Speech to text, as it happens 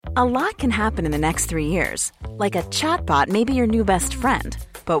A lot can happen in the next 3 years. Like a chatbot may be your new best friend.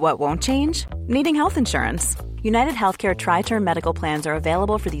 But what won't change? Needing health insurance. United Healthcare Tri-Term Medical Plans are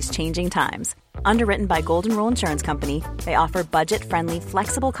available for these changing times. Underwritten by Golden Rule Insurance Company, they offer budget-friendly,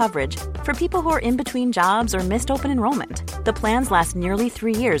 flexible coverage for people who are in between jobs or missed open enrollment. The plans last nearly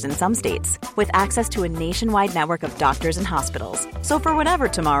 3 years in some states, with access to a nationwide network of doctors and hospitals. So for whatever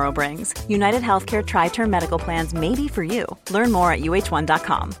tomorrow brings, United Healthcare Tri-Term Medical Plans may be for you. Learn more at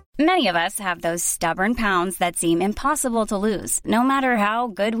uh1.com. Many of us have those stubborn pounds that seem impossible to lose, no matter how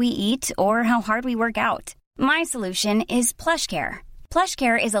good we eat or how hard we work out. My solution is PlushCare.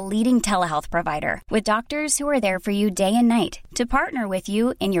 PlushCare is a leading telehealth provider with doctors who are there for you day and night to partner with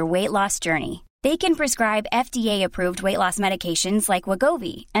you in your weight loss journey. They can prescribe FDA-approved weight loss medications like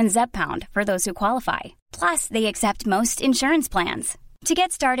Wegovy and Zepbound for those who qualify. Plus, they accept most insurance plans. To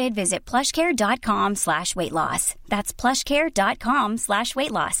get started, visit plushcare.com/weightloss. That's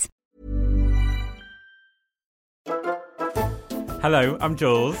plushcare.com/weightloss. Hello, I'm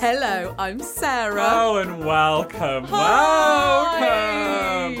Jules. Hello, I'm Sarah. Oh, and welcome.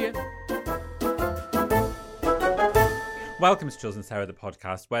 Hi. Welcome. Welcome to Jules and Sarah, the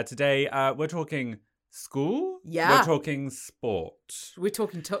podcast, where today we're talking school. Yeah. We're talking sport. We're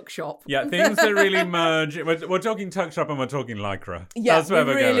talking tuck shop. Yeah, things that really merge. We're talking tuck shop and we're talking lycra. Yeah, that's where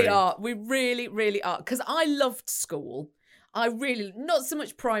we we're really going. are. We really, really are. Because I loved school. Not so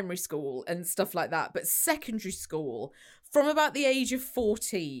much primary school and stuff like that, but secondary school. From about the age of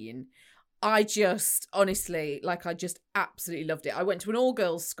 14, I just absolutely loved it. I went to an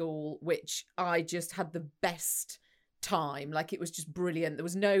all-girls school, which I just had the best time. Like, it was just brilliant. There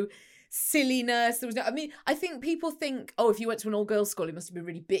was no silliness. I think people think, oh, if you went to an all-girls school, it must have been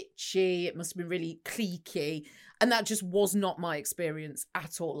really bitchy. It must have been really cliquey. And that just was not my experience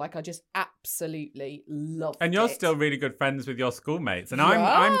at all. Like, I just absolutely loved it. And you're still really good friends with your schoolmates. And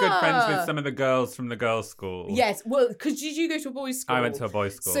I'm good friends with some of the girls from the girls' school. Yes, well, because did you go to a boys' school? I went to a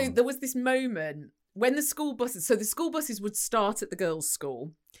boys' school. So there was this moment when the school buses would start at the girls'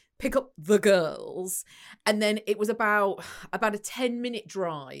 school, pick up the girls, and then it was about a 10-minute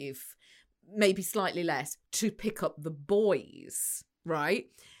drive, maybe slightly less, to pick up the boys,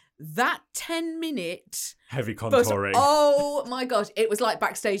 right? That 10-minute heavy contouring. Oh my gosh, it was like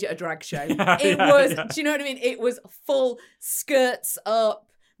backstage at a drag show. Do you know what I mean? It was full skirts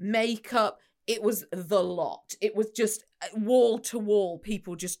up, makeup. It was the lot. It was just wall to wall,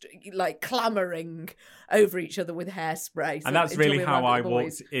 people just like clamoring over each other with hairspray. So and that's really how I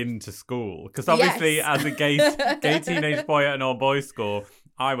walked into school. Because obviously, as a gay teenage boy at an all-boys school,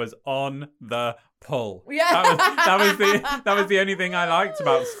 I was on the pull. Yeah. That was the only thing I liked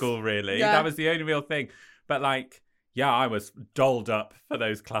about school, really. Yeah. That was the only real thing. But I was dolled up for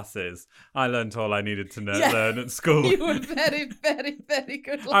those classes. I learned all I needed to learn at school. You were very, very, very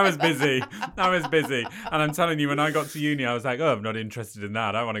good. I was busy. And I'm telling you, when I got to uni, I was like, oh, I'm not interested in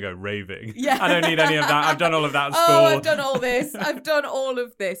that. I want to go raving. Yeah. I don't need any of that. I've done all of that at school. Oh, I've done all this. I've done all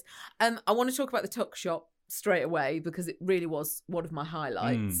of this. I want to talk about the tuck shop straight away because it really was one of my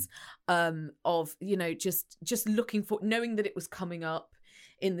highlights of, just looking for, knowing that it was coming up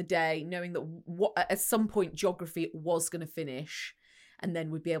in the day, knowing that at some point geography was going to finish and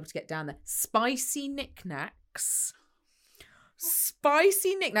then we'd be able to get down there. Spicy knickknacks.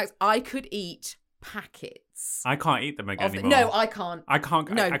 I could eat packets. I can't eat them again anymore. No, I can't. I can't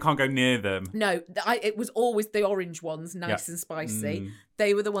go near them. No, it was always the orange ones, nice and spicy.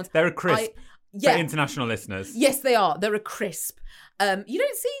 They were the ones. They're a crisp. For international listeners. Yes, they are. They're a crisp. You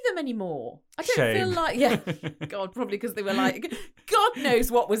don't see them anymore. I don't feel like, God, probably because they were like, God knows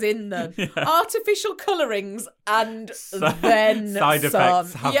what was in them. Yeah. Artificial colourings and then side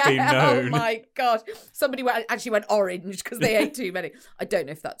effects have been known. Oh my God. Somebody actually went orange because they ate too many. I don't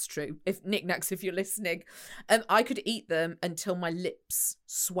know if that's true. If knickknacks, if you're listening. I could eat them until my lips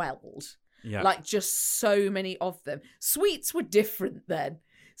swelled. Yeah. Like just so many of them. Sweets were different then.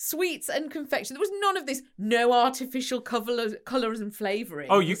 Sweets and confection. There was none of this. No artificial colours and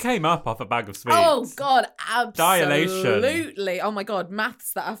flavourings. Oh, you came up off a bag of sweets. Oh, God, absolutely. Dilation. Oh, my God,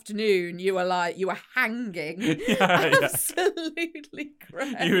 maths that afternoon, you were hanging. Absolutely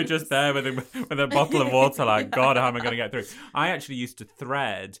crazy. You were just there with a bottle of water like, God, how am I going to get through? I actually used to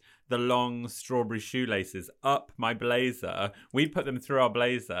thread the long strawberry shoelaces up my blazer. We'd put them through our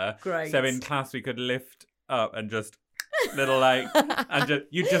blazer. Great. So in class we could lift up and just...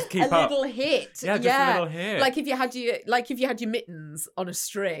 you just keep up. A little hit. Yeah, just a little hit. Like if you had your mittens on a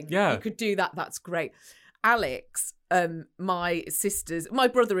string, you could do that. That's great. Alex, my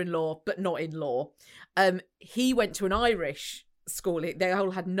brother-in-law, but not in-law, he went to an Irish school. They all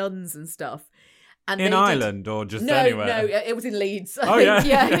had nuns and stuff. And in Ireland or just anywhere? No, it was in Leeds. Oh yeah,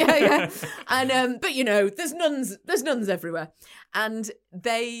 yeah. And but there's nuns everywhere, and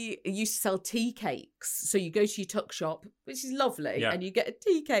they used to sell tea cakes. So you go to your tuck shop, which is lovely, and you get a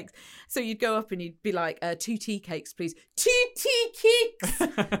tea cakes. So you'd go up and you'd be like, 2 tea cakes, please. 2 tea cakes, 2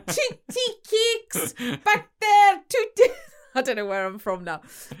 tea cakes, back there, 2 tea. I don't know where I'm from now,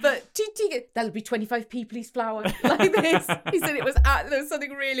 but 2 tea cakes. That'll be 25p, please, flour, like this. He said there was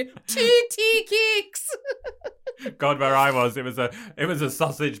something really 2 tea cakes. God, where I was, it was a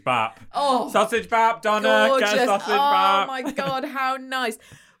sausage bap. Oh, sausage bap, Donna, gorgeous. get a sausage bap. Oh my God, how nice.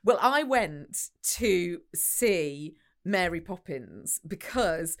 Well, I went to see Mary Poppins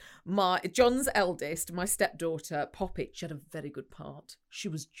because John's eldest, my stepdaughter, Poppet, she had a very good part. She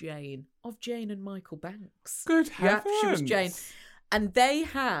was Jane, of Jane and Michael Banks. Good heavens. Yeah, she was Jane. And they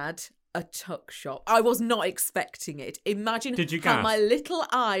had a tuck shop. I was not expecting it. Imagine Did you how gasp? my little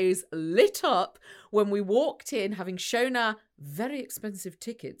eyes lit up when we walked in, having shown our very expensive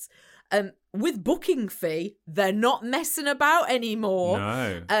tickets. With booking fee, they're not messing about anymore.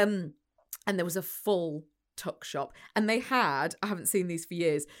 No. And there was a full tuck shop, and they had, I haven't seen these for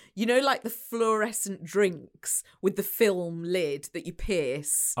years, like the fluorescent drinks with the film lid that you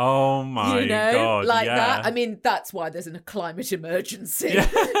pierce. Oh my God, like yeah. that. I mean, that's why there's a climate emergency,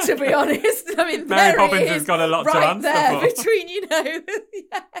 to be honest. I mean, Mary there Poppins it is, has got a lot to right answer there for. between,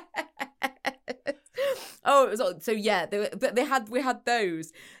 Oh, it was so yeah. We had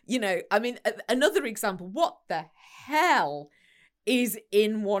those. I mean, another example. What the hell is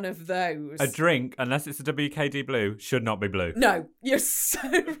in one of those? A drink, unless it's a WKD blue, should not be blue. No, you're so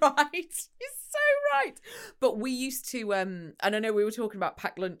right. You're so right. But we used to, and I know we were talking about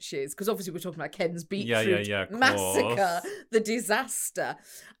packed lunches because obviously we're talking about Ken's beetroot of massacre, course. the disaster.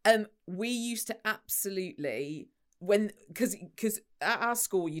 We used to absolutely because at our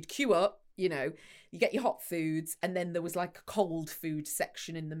school you'd queue up. You get your hot foods, and then there was like a cold food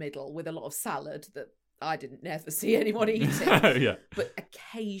section in the middle with a lot of salad that I didn't never see anyone eating. Yeah. But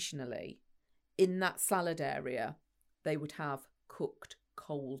occasionally in that salad area, they would have cooked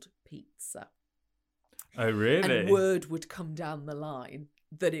cold pizza. Oh, really? And word would come down the line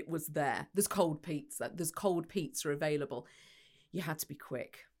that it was there. There's cold pizza. There's cold pizza available. You had to be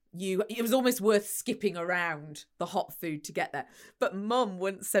quick. It was almost worth skipping around the hot food to get there. But Mum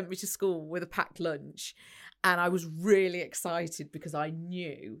once sent me to school with a packed lunch, and I was really excited because I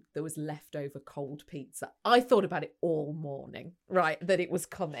knew there was leftover cold pizza. I thought about it all morning, right, that it was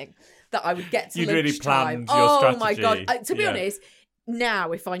coming, that I would get to You'd lunchtime. really planned your Oh strategy. my God. To be honest,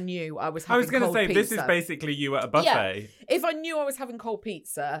 now if I knew I was having going to cold say, pizza, this is basically you at a buffet. Yeah, if I knew I was having cold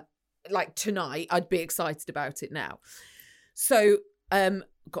pizza, like tonight, I'd be excited about it now. So,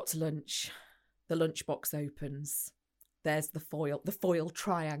 got to lunch. The lunchbox opens. There's the foil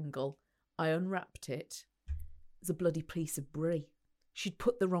triangle. I unwrapped it. It's a bloody piece of brie. She'd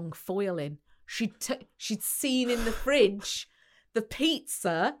put the wrong foil in. She'd seen in the fridge the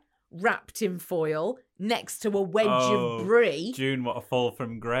pizza wrapped in foil next to a wedge of brie. June, what a fall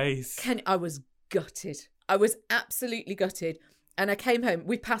from grace. I was gutted. I was absolutely gutted. And I came home.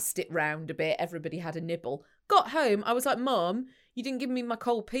 We passed it round a bit. Everybody had a nibble. Got home. I was like, Mum, you didn't give me my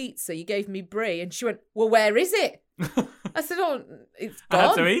cold pizza. You gave me brie. And she went, well, where is it? I said, oh, it's gone. I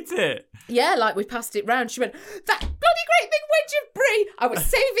had to eat it. Yeah, like we passed it round. She went, that bloody great big wedge of brie. I was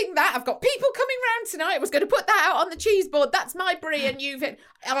saving that. I've got people coming round tonight. I was going to put that out on the cheese board. That's my brie. And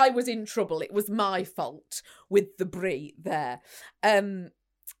I was in trouble. It was my fault with the brie there. But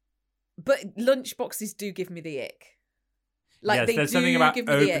lunchboxes do give me the ick. Yes, there's something about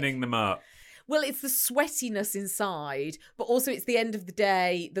opening them up. Well, it's the sweatiness inside, but also it's the end of the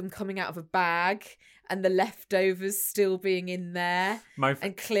day, them coming out of a bag and the leftovers still being in there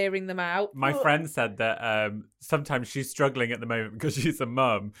and clearing them out. My friend said that sometimes she's struggling at the moment because she's a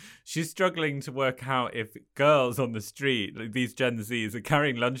mum. She's struggling to work out if girls on the street, like these Gen Zs, are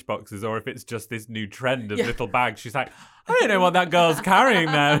carrying lunchboxes or if it's just this new trend of little bags. She's like, I don't know what that girl's carrying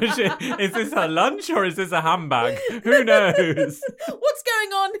there. Is this a lunch or is this a handbag? Who knows? What's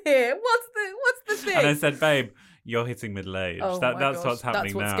going on here? What's the thing? And I said, babe, you're hitting middle age. Oh That's what's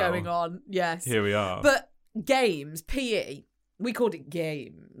happening now. That's what's going on. Yes. Here we are. But games, PE, we called it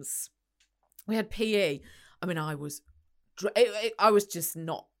games. We had PE. I mean, I was just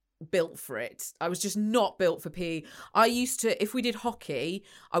not built for it. I was just not built for PE. I used to, if we did hockey,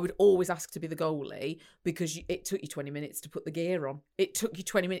 I would always ask to be the goalie because it took you 20 minutes to put the gear on. It took you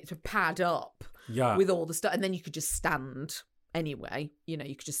 20 minutes to pad up with all the stuff. And then you could just stand anyway. You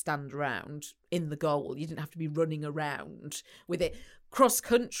could just stand around in the goal. You didn't have to be running around with it. Cross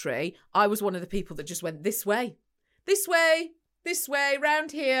country, I was one of the people that just went this way, this way,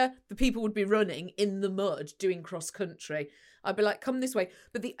 round here. The people would be running in the mud doing cross country. I'd be like, come this way.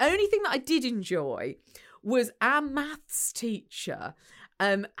 But the only thing that I did enjoy was our maths teacher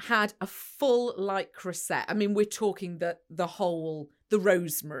had a full lycra set. I mean, we're talking the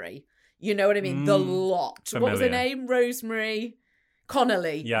Rosemary. You know what I mean? The lot. Familiar. What was her name? Rosemary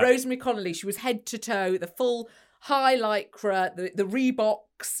Connolly. Yeah. Rosemary Connolly. She was head to toe, the full high lycra, the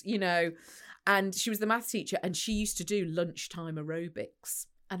Reeboks, you know. And she was the maths teacher, and she used to do lunchtime aerobics.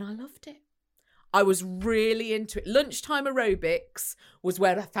 And I loved it. I was really into it. Lunchtime aerobics was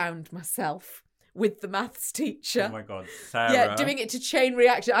where I found myself with the maths teacher. Oh my God, Sarah. Yeah, doing it to Chain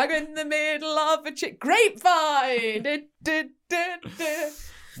Reaction. I'm in the middle of a grapevine.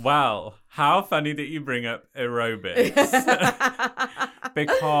 Well, how funny that you bring up aerobics.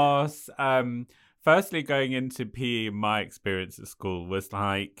 Because firstly, going into PE, my experience at school was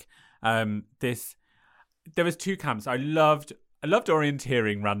like there was two camps. I loved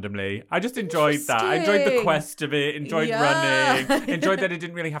orienteering randomly. I just enjoyed that. I enjoyed the quest of it, enjoyed running, enjoyed that I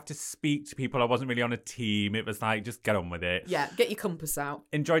didn't really have to speak to people. I wasn't really on a team. It was like, just get on with it. Yeah, get your compass out.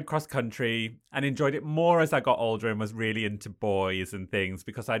 Enjoyed cross country and enjoyed it more as I got older and was really into boys and things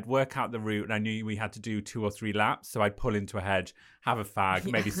because I'd work out the route and I knew we had to do 2 or 3 laps. So I'd pull into a hedge, have a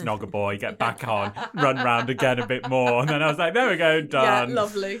fag, maybe snog a boy, get back on, run round again a bit more. And then I was like, there we go, done. Yeah,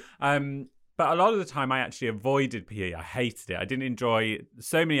 lovely. But a lot of the time I actually avoided PE. I hated it. I didn't enjoy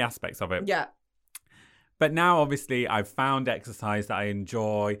so many aspects of it. Yeah. But now, obviously, I've found exercise that I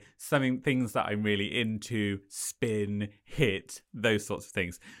enjoy, things that I'm really into, spin, hit, those sorts of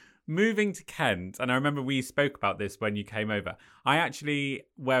things. Moving to Kent, and I remember we spoke about this when you came over, I actually,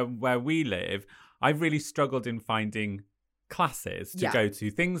 where we live, I've really struggled in finding classes to go to,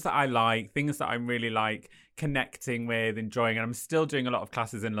 things that I like, things that I'm really like connecting with, enjoying, and I'm still doing a lot of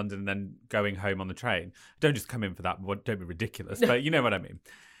classes in London and then going home on the train. Don't just come in for that, don't be ridiculous, but you know what I mean.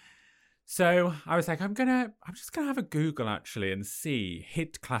 So I was like, I'm just gonna have a Google actually and see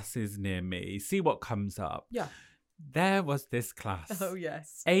hit classes near me, see what comes up. Yeah. There was this class. Oh,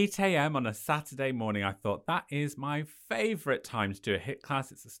 yes. 8 a.m. on a Saturday morning. I thought, that is my favourite time to do a HIIT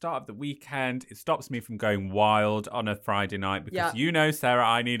class. It's the start of the weekend. It stops me from going wild on a Friday night because you know, Sarah,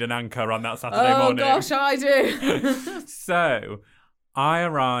 I need an anchor on that Saturday morning. Oh, gosh, I do. So I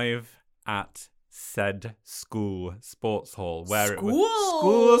arrive at said school sports hall where it was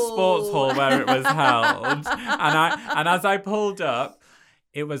school sports hall where it was held. And as I pulled up,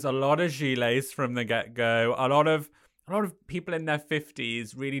 it was a lot of gilets from the get-go, a lot of people in their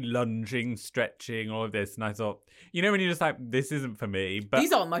 50s really lunging, stretching, all of this. And I thought, you know, when you're just like, this isn't for me. But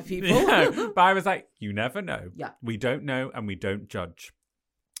these aren't my people. But I was like, you never know. Yeah. We don't know and we don't judge.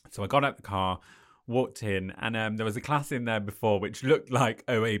 So I got out the car, walked in, and there was a class in there before which looked like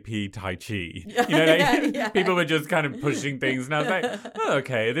OAP Tai Chi. You know, people were just kind of pushing things, and I was like, oh,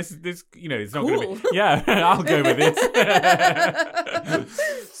 okay, this, you know, it's not cool. going to be, yeah, I'll go with it.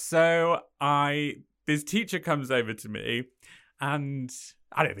 So this teacher comes over to me, and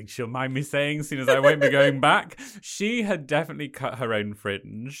I don't think she'll mind me saying, seeing as I won't be going back, she had definitely cut her own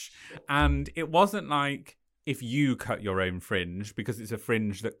fringe, and it wasn't like if you cut your own fringe, because it's a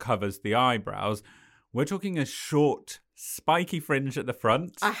fringe that covers the eyebrows. We're talking a short, spiky fringe at the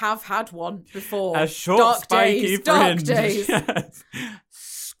front. I have had one before. A short, spiky fringe. Dark days. Yes.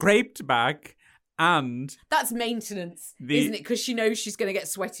 Scraped back, and... That's maintenance, isn't it? Because she knows she's going to get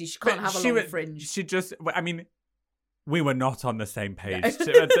sweaty. She can't have a long fringe. She just... I mean, we were not on the same page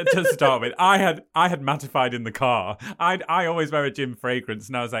to start with. I had mattified in the car. I always wear a gym fragrance,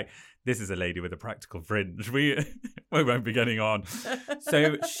 and I was like, this is a lady with a practical fringe. We won't be getting on.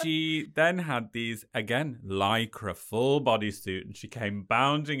 So she then had these, again, lycra full bodysuit, and she came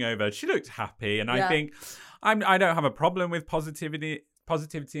bounding over. She looked happy, and I think I don't have a problem with positivity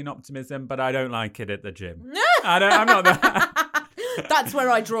and optimism, but I don't like it at the gym. I'm not that. That's where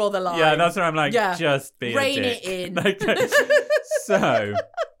I draw the line. Yeah, that's where I'm like, just be rein a dick. it in. Like, so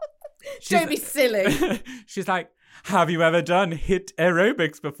don't be silly. She's like, have you ever done HIIT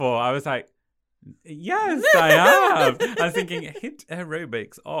aerobics before? I was like, yes, I have. I was thinking, HIIT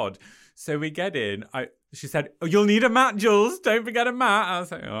aerobics, odd. So we get in. She said, oh, you'll need a mat, Jules. Don't forget a mat. I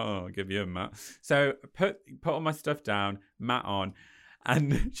was like, oh, I'll give you a mat. So put all my stuff down, mat on.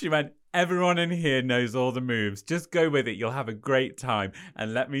 And she went, everyone in here knows all the moves. Just go with it. You'll have a great time.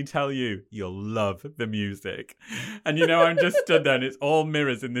 And let me tell you, you'll love the music. And, you know, I'm just stood there and it's all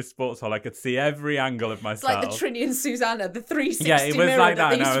mirrors in this sports hall. I could see every angle of myself. It's like the Trini and Susanna, the 360 mirror. Yeah, it was mirror like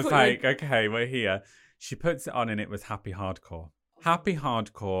that. And I was like, okay, we're here. She puts it on and it was happy hardcore. Happy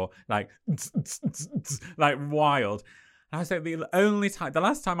hardcore, like wild. And I was like, the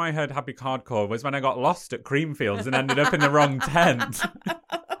last time I heard Happy Hardcore was when I got lost at Creamfields and ended up in the wrong tent.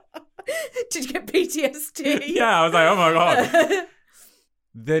 Did you get PTSD? Yeah, I was like, oh my God.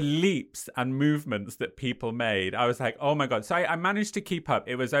 The leaps and movements that people made, I was like, oh my God. So I managed to keep up.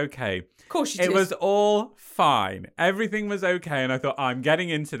 It was okay. Of course you did. It was all fine. Everything was okay. And I thought, I'm getting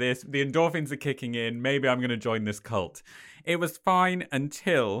into this. The endorphins are kicking in. Maybe I'm going to join this cult. It was fine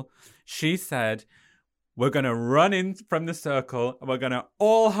until she said, we're going to run in from the circle. And we're going to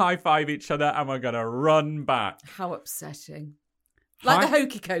all high-five each other. And we're going to run back. How upsetting. Like the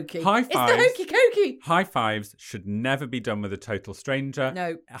hokey cokey. High fives. It's the hokey cokey. High fives should never be done with a total stranger.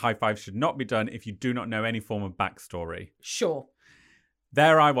 No. High fives should not be done if you do not know any form of backstory. Sure.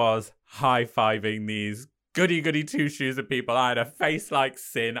 There I was, high-fiving these goody-goody two-shoes of people. I had a face like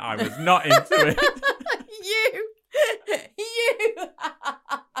sin. I was not into it.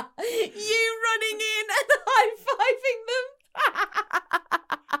 You running in and high-fiving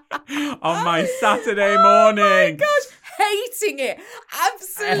them. On my Saturday morning. Oh my gosh. Hating it.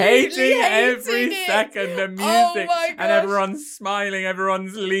 Absolutely hating every it. second. The music. Oh my gosh. And everyone's smiling.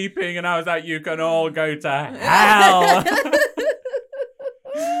 Everyone's leaping. And I was like, you can all go to hell.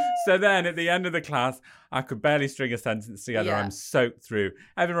 So then at the end of the class, I could barely string a sentence together. Yeah. I'm soaked through.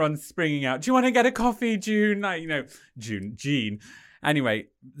 Everyone's springing out. Do you want to get a coffee, June? Like, Jean. Anyway,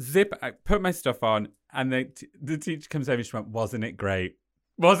 I put my stuff on. And the teacher comes over and she went, wasn't it great?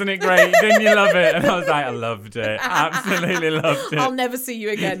 Wasn't it great? Didn't you love it? And I was like, I loved it. Absolutely loved it. I'll never see you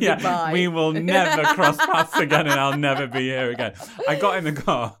again. Yeah, goodbye. We will never cross paths again and I'll never be here again. I got in the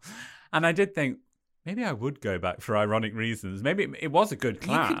car and I did think, maybe I would go back for ironic reasons. Maybe it was a good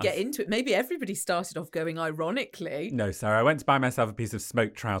class. You could get into it. Maybe everybody started off going ironically. No, Sarah. I went to buy myself a piece of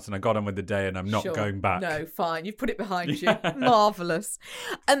smoked trout and I got on with the day and I'm not going back. No, fine. You've put it behind you. Marvellous.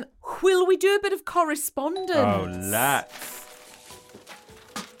 Will we do a bit of correspondence? Oh, let's.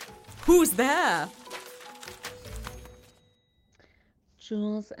 Who's there?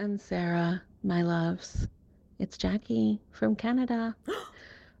 Jules and Sarah, my loves. It's Jackie from Canada.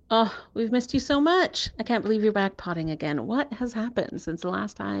 Oh, we've missed you so much. I can't believe you're back potting again. What has happened since the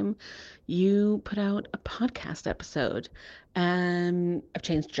last time you put out a podcast episode? I've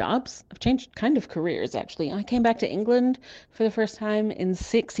changed jobs. I've changed kind of careers, actually. I came back to England for the first time in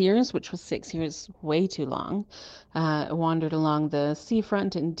 6 years, which was 6 years way too long. I wandered along the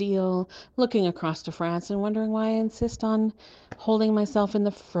seafront in Deal, looking across to France and wondering why I insist on holding myself in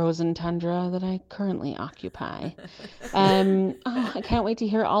the frozen tundra that I currently occupy. I can't wait to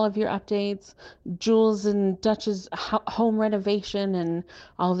hear all of your updates. Jules and Dutch's home renovation and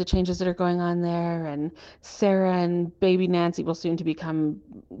all of the changes that are going on there. And Sarah and baby Nancy will soon to become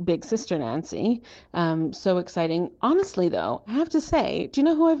big sister Nancy. So exciting. Honestly, though, I have to say, do you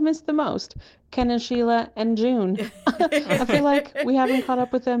know who I've missed the most? Ken and Sheila and June. I feel like we haven't caught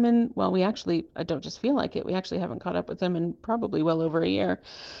up with them I don't just feel like it. We actually haven't caught up with them in probably well over a year.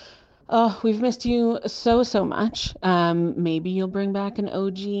 Oh, we've missed you so much. Maybe you'll bring back an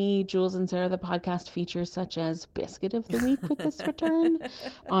OG Jules and Sarah the podcast feature such as Biscuit of the Week with this return.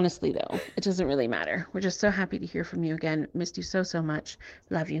 Honestly, though, it doesn't really matter. We're just so happy to hear from you again. Missed you so much.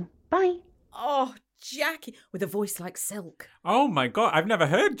 Love you. Bye. Oh, Jackie, with a voice like silk. Oh my God, I've never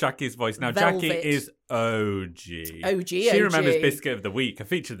heard Jackie's voice. Now, Velvet. Jackie is OG. She remembers Biscuit of the Week, a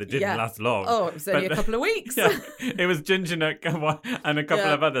feature that didn't last long. Oh, it was only a couple of weeks. Yeah, it was Ginger Nut and a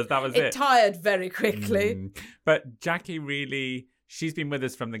couple of others. That was it. It tired very quickly. But Jackie really, she's been with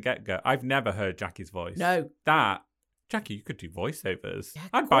us from the get-go. I've never heard Jackie's voice. No. Jackie, you could do voiceovers. Yeah,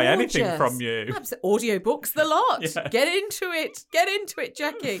 I'd buy anything from you. Audiobooks, the lot. Yeah. Get into it,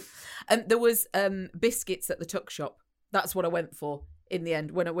 Jackie. There was biscuits at the tuck shop. That's what I went for in the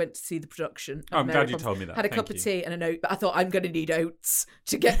end when I went to see the production. I'm glad you told me that. Had a cup of tea and an oat, but I thought I'm going to need oats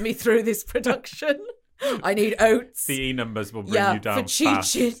to get me through this production. I need oats. The E numbers will bring you down for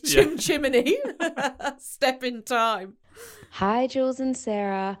chimney. Step in time. Hi, Jules and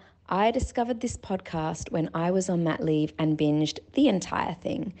Sarah. I discovered this podcast when I was on mat leave and binged the entire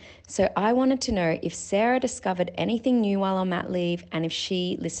thing. So I wanted to know if Sarah discovered anything new while on mat leave and if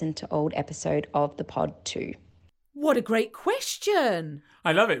she listened to old episode of the pod too. What a great question.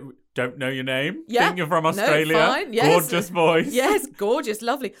 I love it. Don't know your name. Yeah. Think you're from Australia. No, fine. Yes. Gorgeous voice. Yes, gorgeous,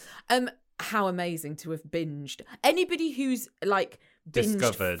 lovely. How amazing to have binged. Anybody who's like binged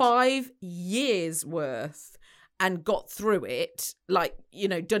Discovered 5 years worth and got through it, like,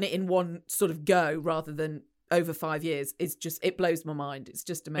 done it in one sort of go rather than over 5 years, it blows my mind. It's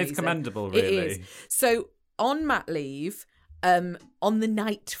just amazing. It's commendable, really. It is. So on mat leave, on the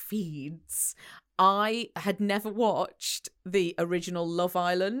night feeds, I had never watched the original Love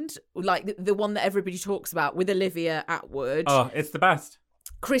Island, like the one that everybody talks about with Olivia Attwood. Oh, it's the best.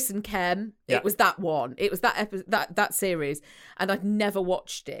 Chris and Ken. Yeah. It was that one. It was that series, and I'd never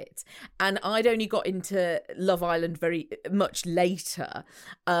watched it. And I'd only got into Love Island very much later,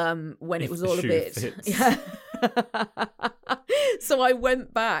 when it was all a bit. Fits. Yeah. So I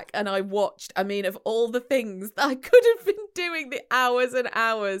went back and I watched. I mean, of all the things that I could have been doing, the hours and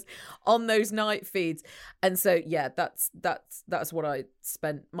hours on those night feeds, and so yeah, that's what I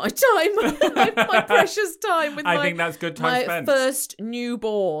spent my time, my precious time with. I think that's good time my spent. First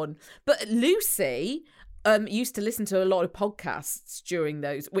newborn. But Lucy used to listen to a lot of podcasts during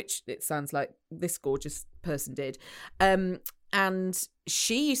those, which it sounds like this gorgeous person did. And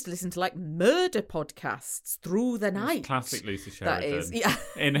she used to listen to like murder podcasts through the night. Classic Lucy Sheridan. That is, yeah.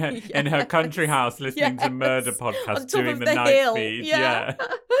 In her country house, listening to murder podcasts during the night hill. feed. Yeah.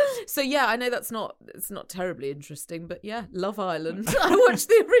 So yeah, I know it's not terribly interesting, but yeah, Love Island. I watched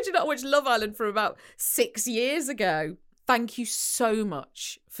the original. I watched Love Island from about 6 years ago. Thank you so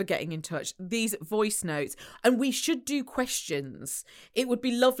much for getting in touch. These voice notes, and we should do questions. It would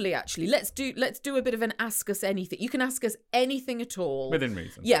be lovely, actually. Let's do a bit of an ask us anything. You can ask us anything at all Within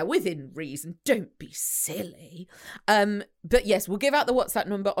reason. Yeah, within reason. Don't be silly. But yes, we'll give out the WhatsApp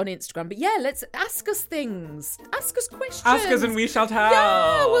number on Instagram. But yeah, let's ask us things. Ask us questions. Ask us and we shall tell.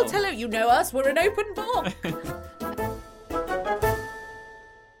 Yeah, we'll tell you. You know us. We're an open book.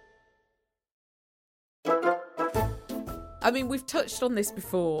 I mean, we've touched on this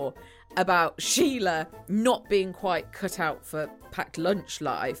before about Sheila not being quite cut out for packed lunch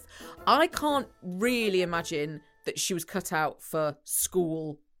life. I can't really imagine that she was cut out for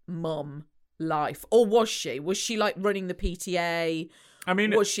school mum life. Or was she? Was she like running the PTA? I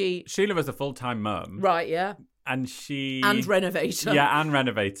mean, was she? Sheila was a full-time mum. Right, yeah. And she... And renovator. Yeah, and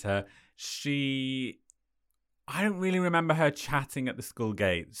renovator. I don't really remember her chatting at the school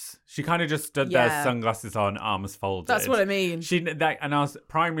gates. She kind of just stood there, sunglasses on, arms folded. That's what I mean. And our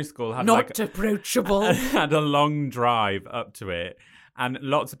primary school had not approachable. Had a long drive up to it, and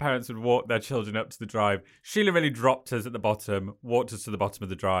lots of parents would walk their children up to the drive. Sheila really dropped us at the bottom, walked us to the bottom of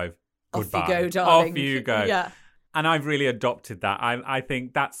the drive. Goodbye. Off you go, darling. Off you go. Yeah. And I've really adopted that. I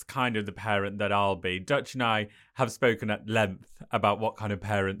think that's kind of the parent that I'll be. Dutch and I have spoken at length about what kind of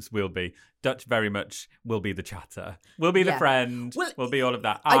parents we'll be. Dutch very much will be the chatter. We'll be the friend. We'll be all of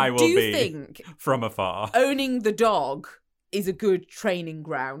that. I will be think from afar. Owning the dog is a good training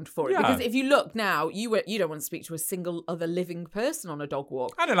ground for it. Yeah. Because if you look now, you don't want to speak to a single other living person on a dog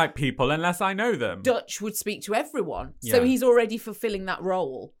walk. I don't like people unless I know them. Dutch would speak to everyone. Yeah. So he's already fulfilling that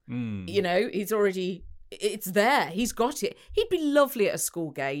role. Mm. You know, it's there. He's got it. He'd be lovely at a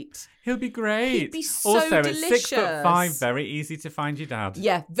school gate. He'll be great. He'd be so also, delicious. at 6'5", very easy to find your dad.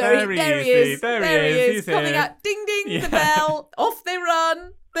 Yeah, there easy. he is. There he he is. He's He's coming here. out. Ding, ding, Yeah. the bell. Off they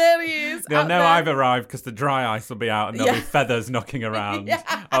run. There he is. They'll out know there. I've arrived because the dry ice will be out and there'll be feathers knocking around.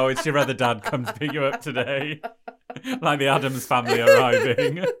 Yeah. Oh, it's your other dad come to pick you up today. Like the Addams family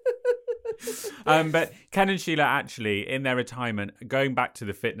arriving. But Ken and Sheila actually, in their retirement, going back to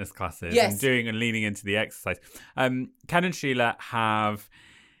the fitness classes and doing and leaning into the exercise. Ken and Sheila have,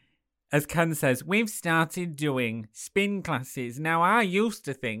 as Ken says, we've started doing spin classes. Now, I used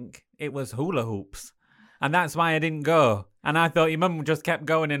to think it was hula hoops. And that's why I didn't go. And I thought your mum just kept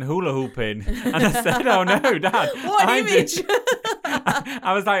going and hula hooping. And I said, oh no, Dad. What image?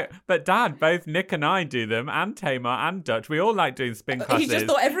 I was like, but Dad, both Nick and I do them, and Tamar and Dutch. We all like doing spin classes. He just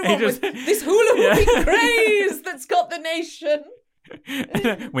thought everyone was this hula hooping craze that's got the nation.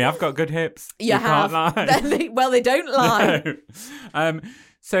 We have got good hips. You have. Can't lie. Well, they don't lie. No.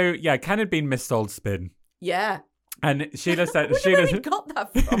 So yeah, Ken had been missold spin. Yeah. And Sheila said, where he got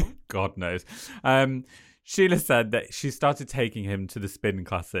that from. God knows. Sheila said that she started taking him to the spin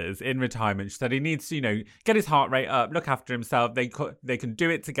classes in retirement. She said he needs to, get his heart rate up, look after himself. They can do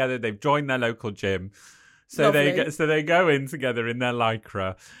it together. They've joined their local gym, so they go in together in their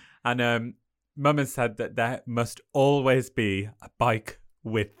lycra. And Mum has said that there must always be a bike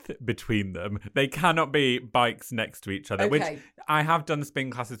width between them. They cannot be bikes next to each other. Okay. Which I have done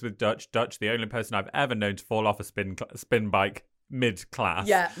spin classes with Dutch. Dutch, the only person I've ever known to fall off a spin bike mid-class.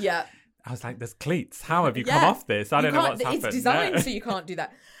 Yeah, yeah. I was like, there's cleats. How have you come off this? I don't know what's happened. It's designed so you can't do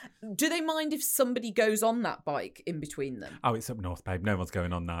that. Do they mind if somebody goes on that bike in between them? Oh, it's up north, babe. No one's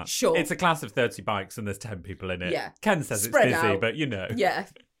going on that. Sure. It's a class of 30 bikes and there's 10 people in it. Yeah. Ken says Spread it's busy, out. but Yeah.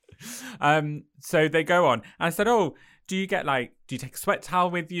 So they go on. And I said, do you take a sweat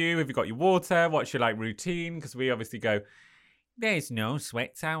towel with you? Have you got your water? What's your routine? Because we obviously go, there's no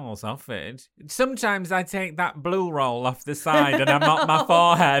sweat towels offered. Sometimes I take that blue roll off the side and I mop my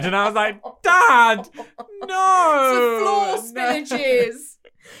forehead. And I was like, Dad, no. It's for floor spillages.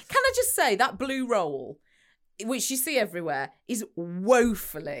 Can I just say that blue roll, which you see everywhere, is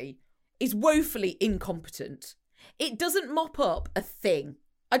woefully incompetent. It doesn't mop up a thing.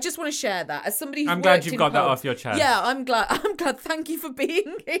 I just want to share that as somebody who's I'm glad you've got that off your chest. Yeah, I'm glad. Thank you for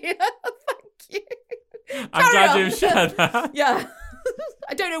being here. Thank you. I'm glad you've shared that. Yeah.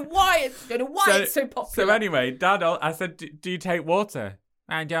 I don't know why it's so popular. So anyway, Dad, I said, do you take water?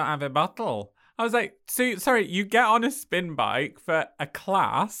 I don't have a bottle. I was like, so, sorry, you get on a spin bike for a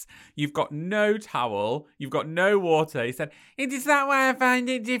class, you've got no towel, you've got no water. He said, is that why I find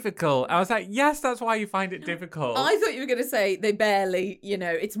it difficult? I was like, yes, that's why you find it difficult. I thought you were going to say they barely,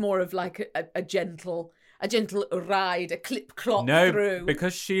 it's more of like a gentle ride, a clip-clop through. No,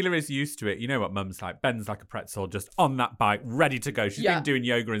 because Sheila is used to it. You know what Mum's like. Ben's like a pretzel, just on that bike, ready to go. She's been doing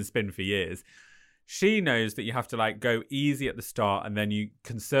yoga and spin for years. She knows that you have to like go easy at the start and then you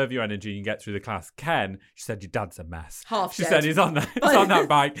conserve your energy and you get through the class. Ken, she said, your dad's a mess. She said he's on that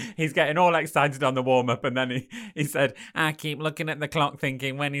bike. He's getting all excited on the warm-up and then he said, I keep looking at the clock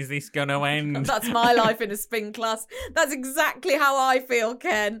thinking, when is this going to end? That's my life in a spin class. That's exactly how I feel,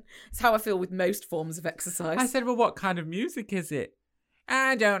 Ken. It's how I feel with most forms of exercise. I said, well, what kind of music is it?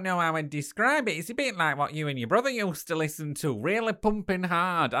 I don't know how I'd describe it. It's a bit like what you and your brother used to listen to, really pumping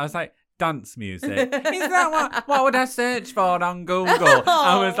hard. I was like, dance music. Is that what would I search for on Google?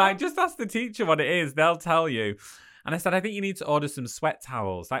 I was like, just ask the teacher what it is. They'll tell you. And I said, I think you need to order some sweat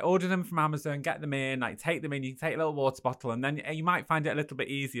towels. Like, order them from Amazon, get them in, like, take them in. You can take a little water bottle, and then you might find it a little bit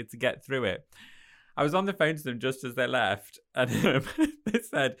easier to get through it. I was on the phone to them just as they left, and they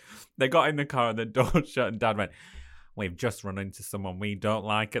said they got in the car and the door shut, and Dad went, we've just run into someone we don't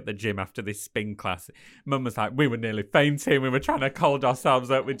like at the gym after this spin class. Mum was like, we were nearly fainting. We were trying to hold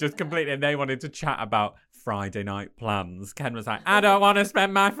ourselves up. We just completely, and they wanted to chat about Friday night plans. Ken was like, I don't want to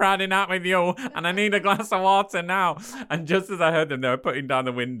spend my Friday night with you and I need a glass of water now. And just as I heard them, they were putting down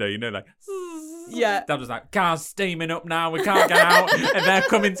the window, like, yeah. Dad was like, car's steaming up now, we can't get out. And they're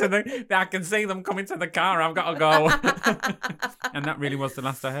coming I can see them coming to the car, I've got to go. And that really was the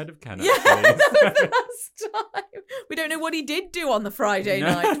last I heard of Ken, actually. Yeah, that was the last time. We don't know what he did do on the Friday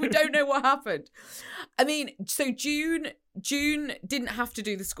night. We don't know what happened. I mean, so June didn't have to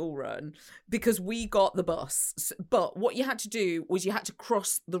do the school run because we got the bus. But what you had to do was you had to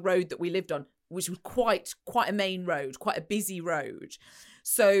cross the road that we lived on, which was quite a main road, quite a busy road.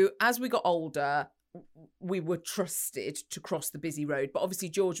 So as we got older, we were trusted to cross the busy road. But obviously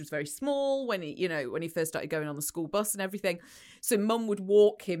George was very small when he first started going on the school bus and everything. So Mum would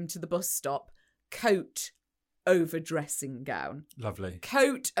walk him to the bus stop, coat over dressing gown. Lovely.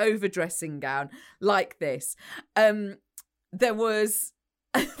 Coat over dressing gown, like this. There was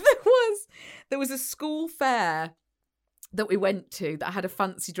a school fair that we went to that had a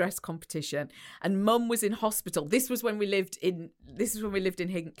fancy dress competition, and Mum was in hospital. This was when we lived in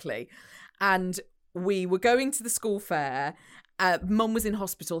Hinckley, and we were going to the school fair. Mum was in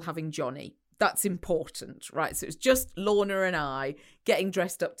hospital having Johnny. That's important, right? So it was just Lorna and I getting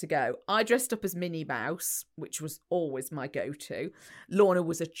dressed up to go. I dressed up as Minnie Mouse, which was always my go-to. Lorna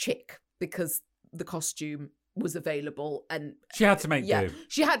was a chick because the costume was available, and she had to make do.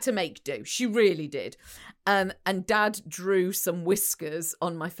 She had to make do. She really did. And Dad drew some whiskers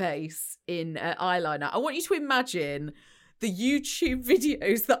on my face in eyeliner. I want you to imagine the YouTube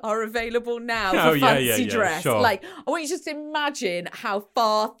videos that are available now for fancy dress. Sure. Like, I want you to just imagine how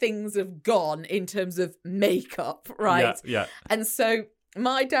far things have gone in terms of makeup, right? Yeah. And so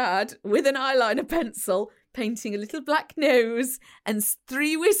my dad, with an eyeliner pencil, painting a little black nose and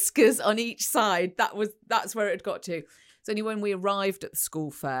 3 whiskers on each side. That's where it had got to. It's only when we arrived at the school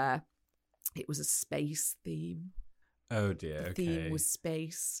fair, it was a space theme. Oh dear. The theme was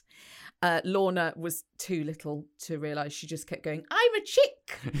space. Lorna was too little to realise. She just kept going, I'm a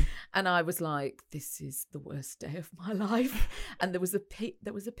chick. And I was like, this is the worst day of my life. And there was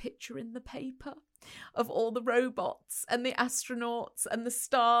a picture in the paper of all the robots and the astronauts and the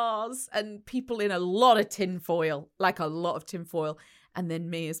stars and people in a lot of tinfoil, and then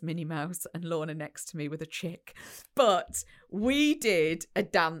me as Minnie Mouse and Lorna next to me with a chick. But we did a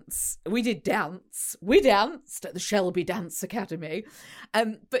dance. We danced at the Shelby Dance Academy.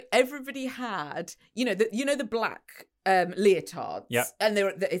 But everybody had, the black leotards. Yeah. And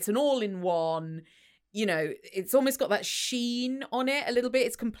it's an all-in-one. It's almost got that sheen on it a little bit.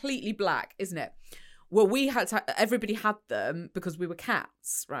 It's completely black, isn't it? Well, everybody had them because we were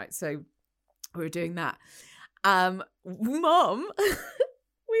cats, right? So we were doing that. Mum,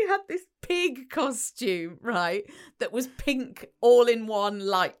 we had this pig costume, right, that was pink all-in-one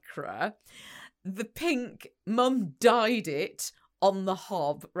lycra. The pink, Mum dyed it on the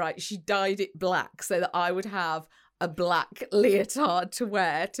hob, right? She dyed it black so that I would have a black leotard to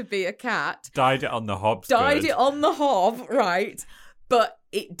wear to be a cat. Dyed it on the hob. Dyed it on the hob, right? But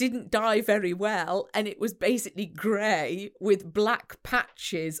it didn't dye very well, and it was basically grey with black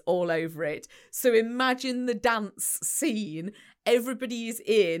patches all over it. So imagine the dance scene. Everybody is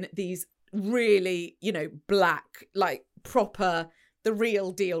in these really, black, like proper, the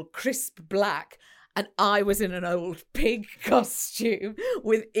real deal, crisp black. And I was in an old pig costume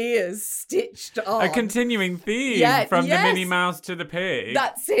with ears stitched on. A continuing theme from the Minnie Mouse to the pig.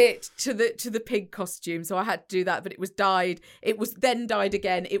 That's it, to the pig costume. So I had to do that, but it was dyed. It was then dyed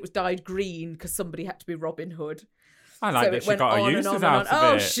again. It was dyed green because somebody had to be Robin Hood. I like that she got her uses out of it.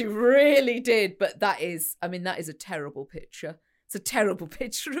 Oh, she really did. But that is a terrible picture. It's a terrible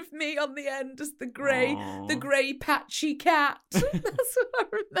picture of me on the end as the grey patchy cat. That's what I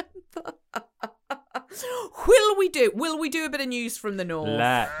remember. Will we do a bit of news from the north?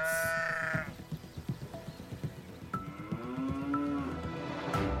 Let's.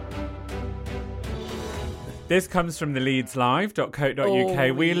 This comes from the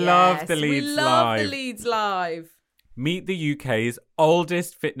leedslive.co.uk. We love the Leeds Live. We love the Leeds Live. Meet the UK's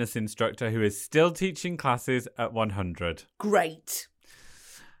oldest fitness instructor who is still teaching classes at 100. Great.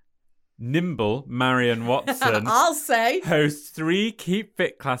 Nimble Marion Watson I'll say hosts 3 Keep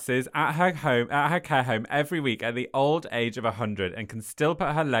Fit classes at her care home every week at the old age of 100 and can still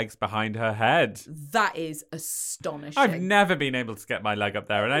put her legs behind her head. That is astonishing. I've never been able to get my leg up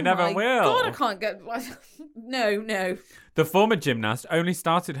there, and I never will. God, I can't get. No. The former gymnast only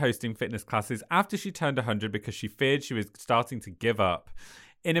started hosting fitness classes after she turned 100 because she feared she was starting to give up.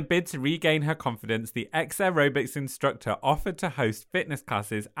 In a bid to regain her confidence, the ex-aerobics instructor offered to host fitness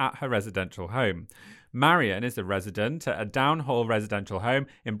classes at her residential home. Marion is a resident at a Downhall residential home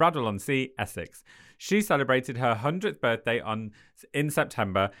in Bradwell-on-Sea, Essex. She celebrated her 100th birthday in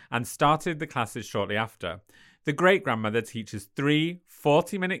September and started the classes shortly after. The great-grandmother teaches 3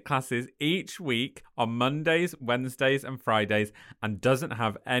 40-minute classes each week on Mondays, Wednesdays and Fridays and doesn't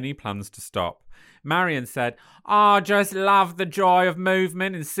have any plans to stop. Marion said, I just love the joy of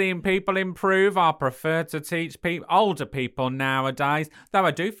movement and seeing people improve. I prefer to teach older people nowadays, though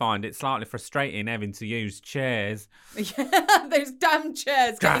I do find it slightly frustrating having to use chairs. Yeah, those damn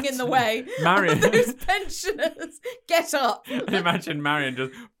chairs getting in the way. Marion. Those pensioners. Get up. Imagine Marion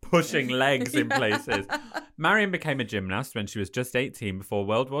just pushing legs in places. Marion became a gymnast when she was just 18 before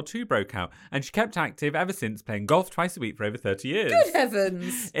World War II broke out, and she kept active ever since, playing golf twice a week for over 30 years. Good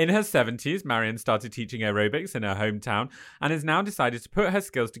heavens. In her 70s, Marion started teaching aerobics in her hometown and has now decided to put her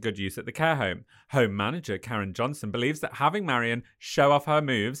skills to good use at the care home. Home manager Karen Johnson believes that having Marion show off her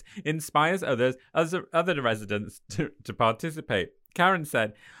moves inspires other residents to participate. Karen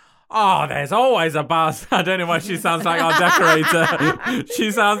said, Oh, there's always a buzz. I don't know why she sounds like our decorator.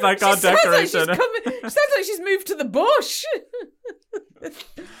 She sounds like our decorator. She sounds like she's moved to the bush.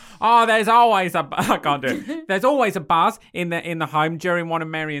 Oh, there's always I can't do it. There's always a buzz in the home during one of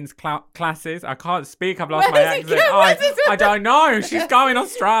Marion's classes. I can't speak. I've lost my accent. I don't know. She's going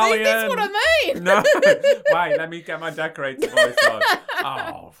Australian. That's what I mean. No. Wait, let me get my decorator voice on.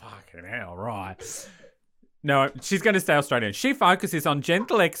 Oh, fucking hell, right. No, she's going to stay Australian. She focuses on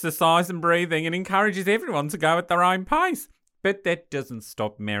gentle exercise and breathing and encourages everyone to go at their own pace. But that doesn't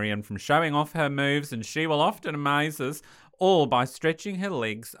stop Marion from showing off her moves, and she will often amaze us, all by stretching her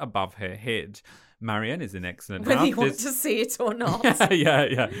legs above her head. Marion is an excellent health. Whether you want to see it or not.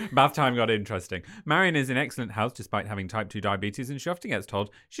 Yeah. Bath time got interesting. Marion is in excellent health despite having type 2 diabetes, and she often gets told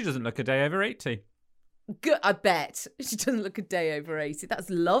she doesn't look a day over 80. Good, I bet. She doesn't look a day over 80. That's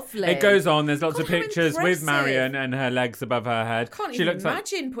lovely. It goes on. There's lots of pictures with Marion and her legs above her head. I can't even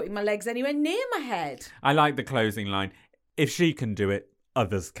imagine putting my legs anywhere near my head. I like the closing line. If she can do it,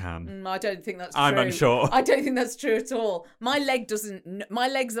 others can. I don't think that's true. I'm unsure. I don't think that's true at all. My legs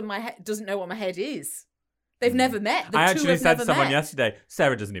and my head doesn't know what my head is. They've never met. I actually said to someone yesterday,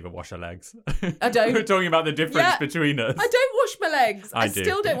 Sarah doesn't even wash her legs. I don't. We're talking about the difference between us. I don't wash my legs. I do.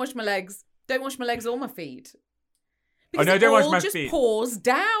 Still don't wash my legs. Don't wash my legs or my feet. Because don't wash my feet. It all just pours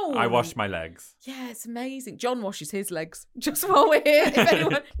down. I wash my legs. Yeah, it's amazing. John washes his legs just while we're here.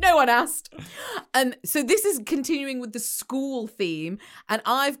 No one asked. So this is continuing with the school theme, and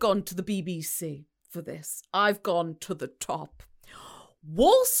I've gone to the BBC for this. I've gone to the top.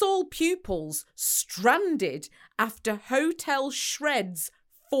 Walsall pupils stranded after hotel shreds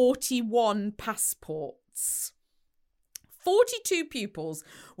 41 passports. 42 pupils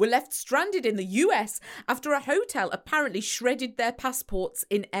were left stranded in the US after a hotel apparently shredded their passports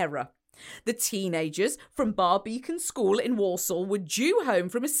in error. The teenagers from Barbeacon School in Walsall were due home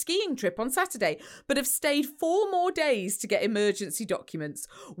from a skiing trip on Saturday, but have stayed 4 more days to get emergency documents.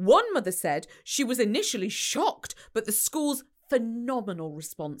 One mother said she was initially shocked, but the school's phenomenal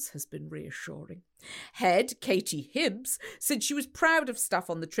response has been reassuring. Head Katie Hibbs said she was proud of staff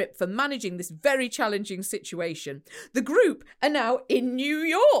on the trip for managing this very challenging situation. The group are now in New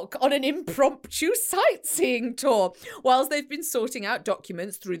York on an impromptu sightseeing tour, whilst they've been sorting out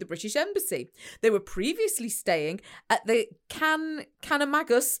documents through the British Embassy. They were previously staying at the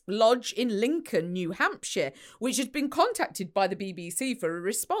Canamagus Lodge in Lincoln, New Hampshire, which had been contacted by the BBC for a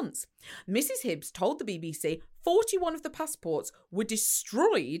response. Mrs. Hibbs told the BBC 41 of the passports were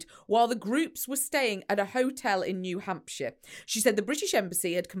destroyed while the groups were staying at a hotel in New Hampshire. She said the British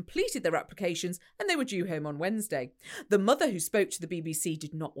Embassy had completed their applications and they were due home on Wednesday. The mother who spoke to the BBC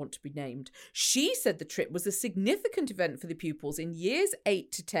did not want to be named. She said the trip was a significant event for the pupils in years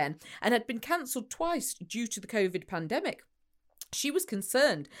 8 to 10 and had been cancelled twice due to the COVID pandemic. She was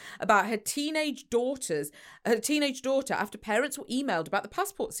concerned about her teenage daughter after parents were emailed about the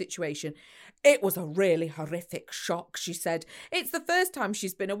passport situation. It was a really horrific shock, she said. It's the first time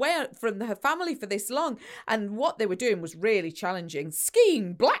she's been away from her family for this long, and what they were doing was really challenging.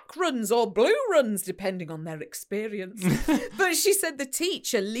 Skiing, black runs or blue runs, depending on their experience. But she said the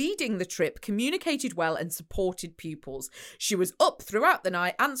teacher leading the trip communicated well and supported pupils. She was up throughout the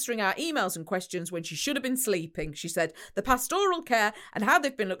night answering our emails and questions when she should have been sleeping. She said the pastoral care and how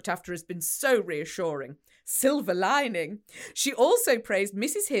they've been looked after has been so reassuring. Silver lining. She also praised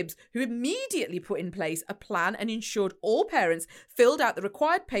Mrs. Hibbs, who immediately put in place a plan and ensured all parents filled out the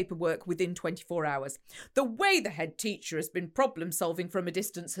required paperwork within 24 hours. The way the head teacher has been problem solving from a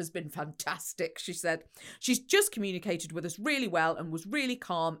distance has been fantastic, she said. She's just communicated with us really well and was really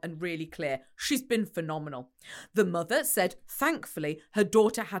calm and really clear. She's been phenomenal. The mother said, thankfully, her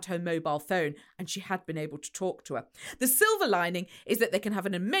daughter had her mobile phone and she had been able to talk to her. The silver lining is that they can have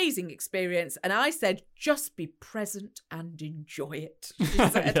an amazing experience, and I said, just be present and enjoy it, she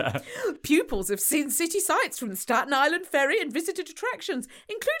said. Yeah. Pupils have seen city sights from the Staten Island Ferry and visited attractions,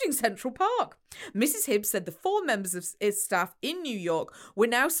 including Central Park. Mrs. Hibbs said the 4 members of its staff in New York were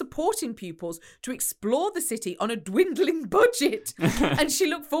now supporting pupils to explore the city on a dwindling budget, and she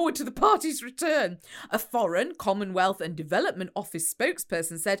looked forward to the party's return. A Foreign, Commonwealth and Development Office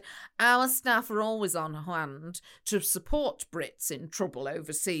spokesperson said, our staff are always on hand to support Brits in trouble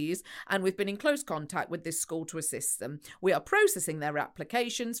overseas, and we've been in close contact with this school to assist them. We are processing their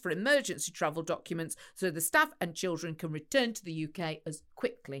applications for emergency travel documents so the staff and children can return to the UK as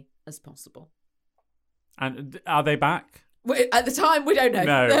quickly as possible. And are they back? At the time, we don't know.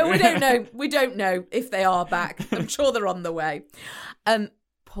 No. We don't know. We don't know if they are back. I'm sure they're on the way.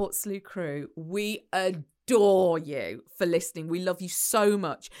 Portslade crew, we adore you for listening. We love you so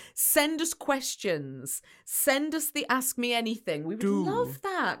much. Send us questions. Send us the Ask Me Anything. We would love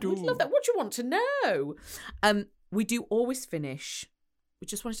that. We'd love that. What do you want to know? We do always finish. We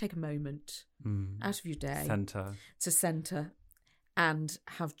just want to take a moment out of your day to centre and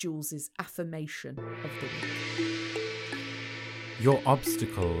have Jules's affirmation of the week. Your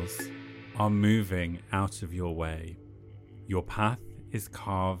obstacles are moving out of your way. Your path is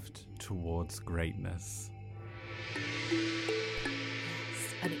carved towards greatness.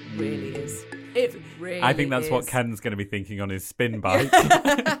 Yes, and it really is. It really is. I think that's what Ken's going to be thinking on his spin bike. Get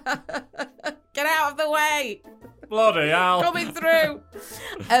out of the way! Bloody hell. Coming through!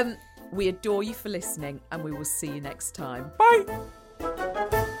 We adore you for listening, and we will see you next time. Bye!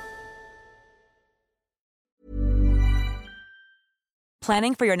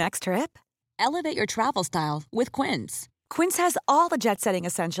 Planning for your next trip? Elevate your travel style with Quince. Quince has all the jet-setting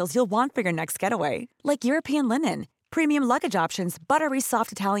essentials you'll want for your next getaway, like European linen, premium luggage options, buttery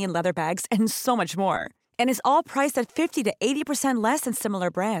soft Italian leather bags, and so much more. And is all priced at 50 to 80% less than similar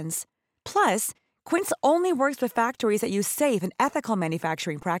brands. Plus, Quince only works with factories that use safe and ethical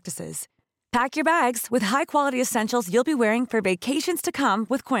manufacturing practices. Pack your bags with high-quality essentials you'll be wearing for vacations to come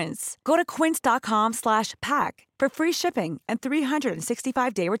with Quince. Go to quince.com/pack for free shipping and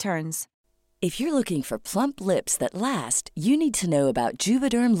 365-day returns. If you're looking for plump lips that last, you need to know about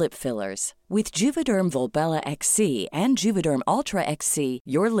Juvederm lip fillers. With Juvederm Volbella XC and Juvederm Ultra XC,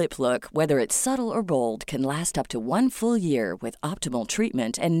 your lip look, whether it's subtle or bold, can last up to 1 full year with optimal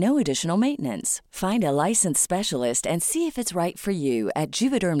treatment and no additional maintenance. Find a licensed specialist and see if it's right for you at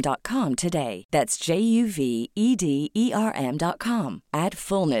Juvederm.com today. That's JUVEDERM.com. Add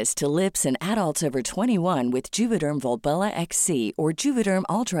fullness to lips in adults over 21 with Juvederm Volbella XC or Juvederm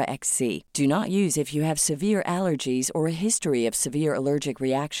Ultra XC. Do not use if you have severe allergies or a history of severe allergic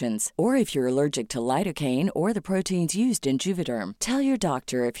reactions, or if you're you're allergic to lidocaine or the proteins used in Juvederm. Tell your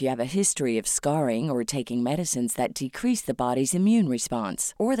doctor if you have a history of scarring or taking medicines that decrease the body's immune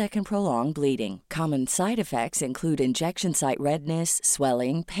response or that can prolong bleeding. Common side effects include injection site redness,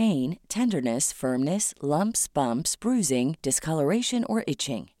 swelling, pain, tenderness, firmness, lumps, bumps, bruising, discoloration, or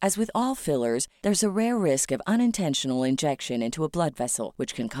itching. As with all fillers, there's a rare risk of unintentional injection into a blood vessel,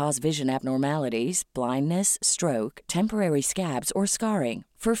 which can cause vision abnormalities, blindness, stroke, temporary scabs, or scarring.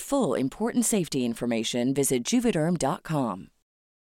 For full, important safety information, visit Juvederm.com.